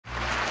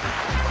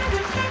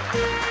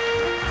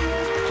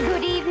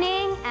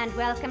and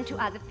welcome to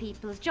Other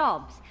People's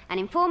Jobs, an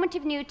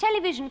informative new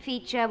television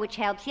feature which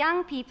helps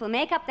young people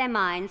make up their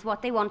minds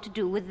what they want to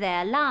do with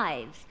their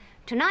lives.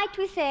 Tonight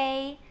we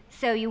say,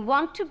 so you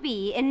want to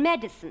be in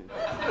medicine.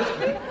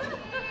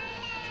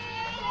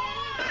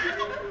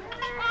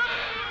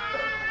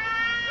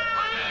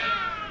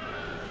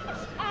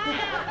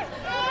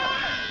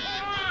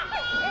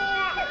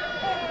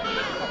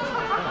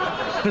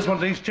 This one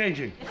needs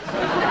changing.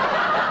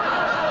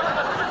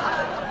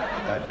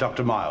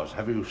 Dr. Miles,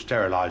 have you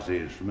sterilised the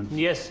instruments?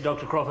 Yes,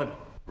 Dr. Crawford.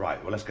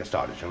 Right, well, let's get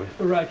started, shall we?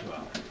 Right you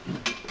are.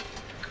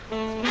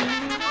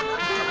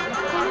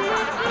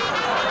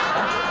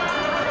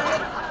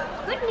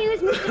 Good news,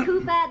 Mr.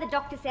 Cooper. The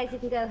doctor says you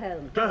can go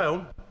home. Go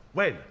home?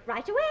 When?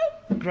 Right away.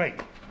 Great.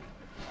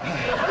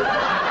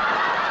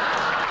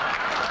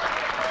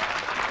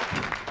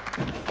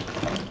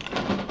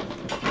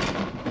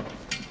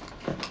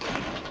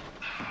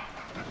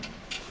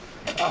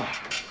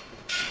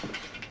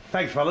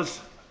 Thanks,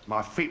 fellas.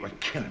 My feet were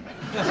killing me.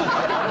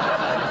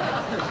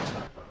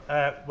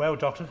 Well,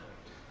 Doctor?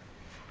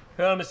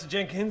 Well, Mr.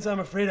 Jenkins, I'm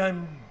afraid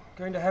I'm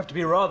going to have to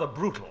be rather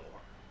brutal.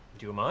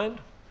 Do you mind?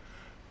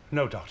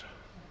 No, Doctor.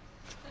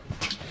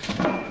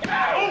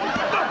 Now,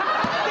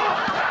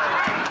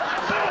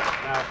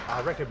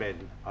 I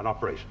recommend an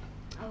operation.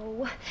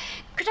 Oh,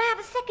 could I have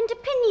a second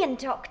opinion,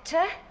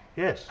 Doctor?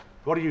 Yes.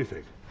 What do you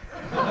think?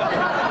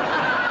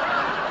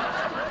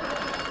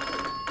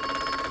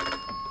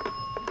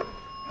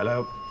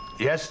 Hello?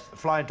 Yes,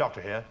 flying doctor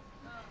here.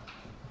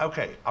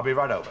 OK, I'll be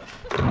right over.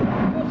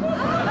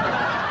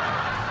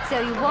 So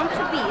you want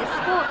to be a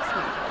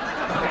sportsman?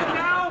 And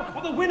now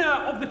for the winner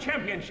of the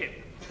championship.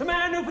 The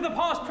man who for the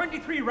past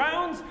 23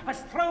 rounds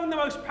has thrown the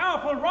most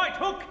powerful right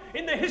hook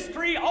in the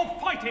history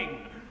of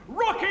fighting.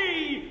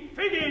 Rocky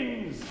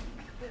Figgins!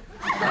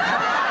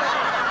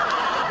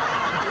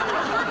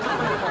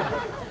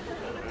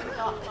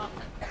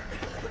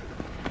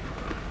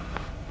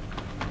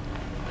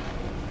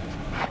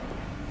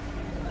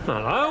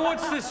 Hello,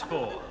 what's this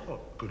for? Oh,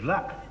 good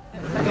luck.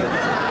 1,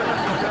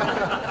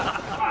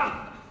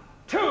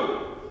 2,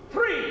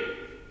 3,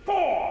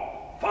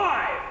 4,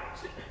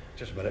 5.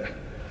 Just a minute.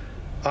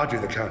 I'll do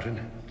the counting.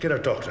 Get a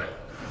doctor.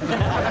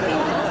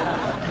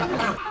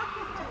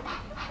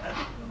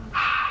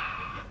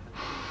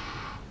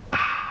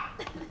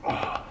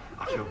 Oh,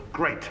 I feel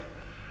great.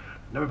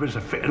 Never been so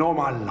fit in all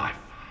my life.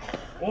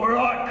 All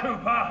right,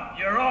 Cooper,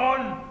 you're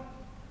on.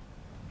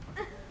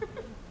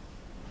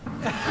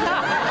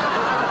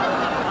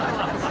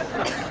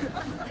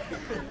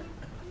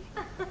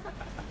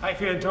 How you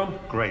feeling, Tom?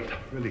 Great,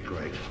 really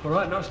great. All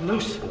right, nice and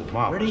loose. Oh,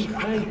 marvellous.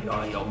 Ready? Hey?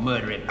 Oh, you're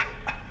murdering.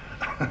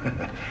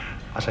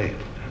 I say,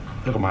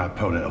 look at my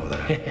opponent over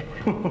there.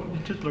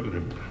 Just look at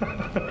him.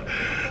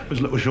 His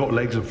little short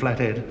legs and flat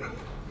head.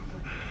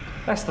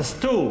 That's the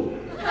stool.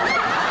 Don't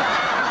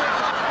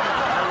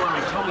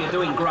worry, Tom, you're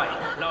doing great.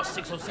 Last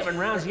 6 or 7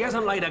 rounds, he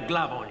hasn't laid a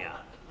glove on you.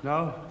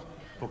 No?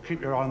 Well,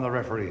 keep your eye on the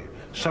referee.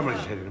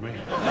 Somebody's hitting me.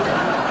 So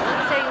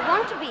you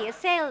want to be a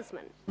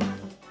salesman?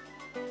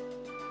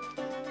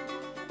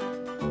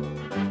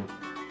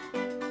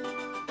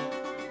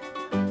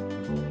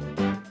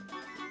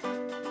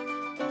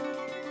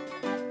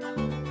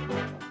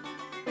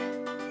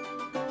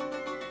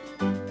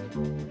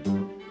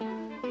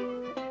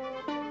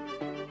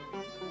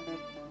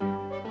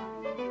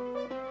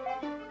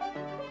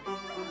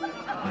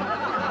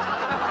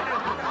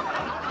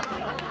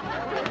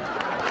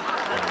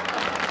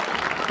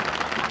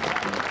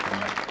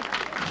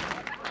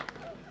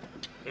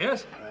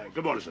 Yes?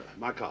 Good morning, sir.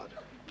 My card.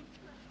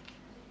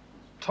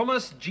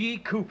 Thomas G.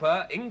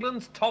 Cooper,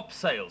 England's top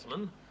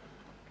salesman. Do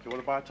you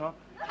want to buy a top?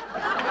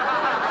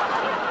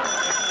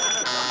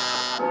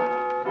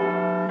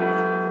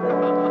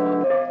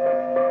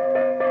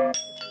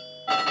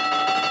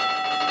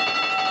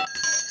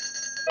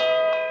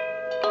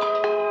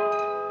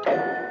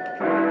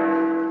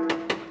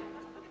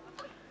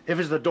 If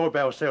it's the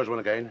doorbell salesman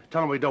again,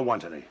 tell him we don't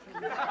want any.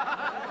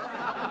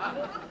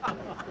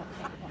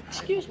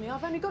 Excuse me,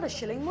 I've only got a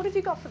shilling. What have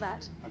you got for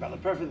that? I got the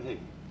perfect thing.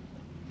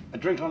 A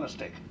drink on a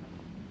stick.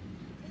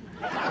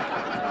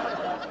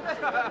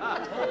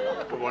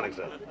 Good morning,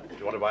 sir. Do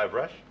you want to buy a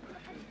brush?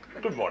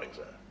 Good morning,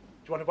 sir. Do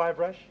you want to buy a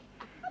brush?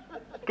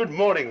 Good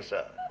morning,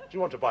 sir. Do you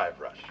want to buy a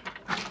brush?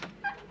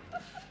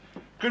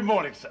 Good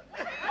morning, sir.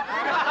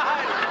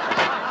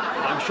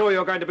 I'm sure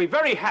you're going to be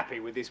very happy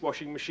with this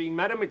washing machine,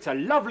 madam. It's a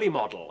lovely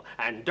model.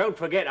 And don't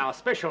forget our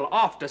special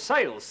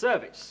after-sales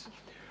service.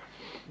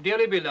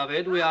 Dearly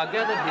beloved, we are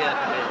gathered here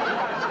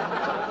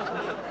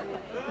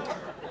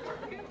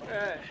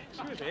today.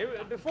 Excuse me,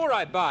 before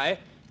I buy,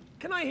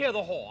 can I hear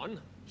the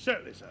horn?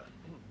 Certainly, sir.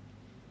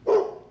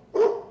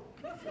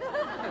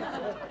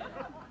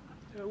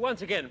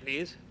 Once again,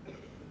 please.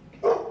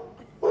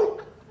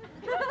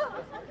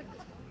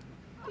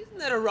 Isn't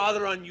that a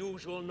rather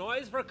unusual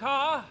noise for a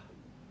car?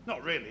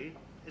 Not really.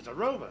 It's a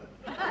rover.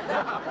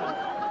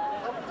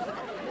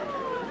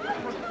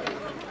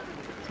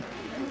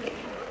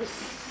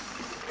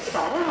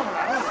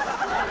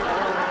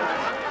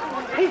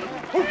 Hey!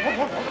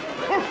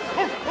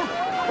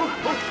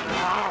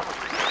 Ah!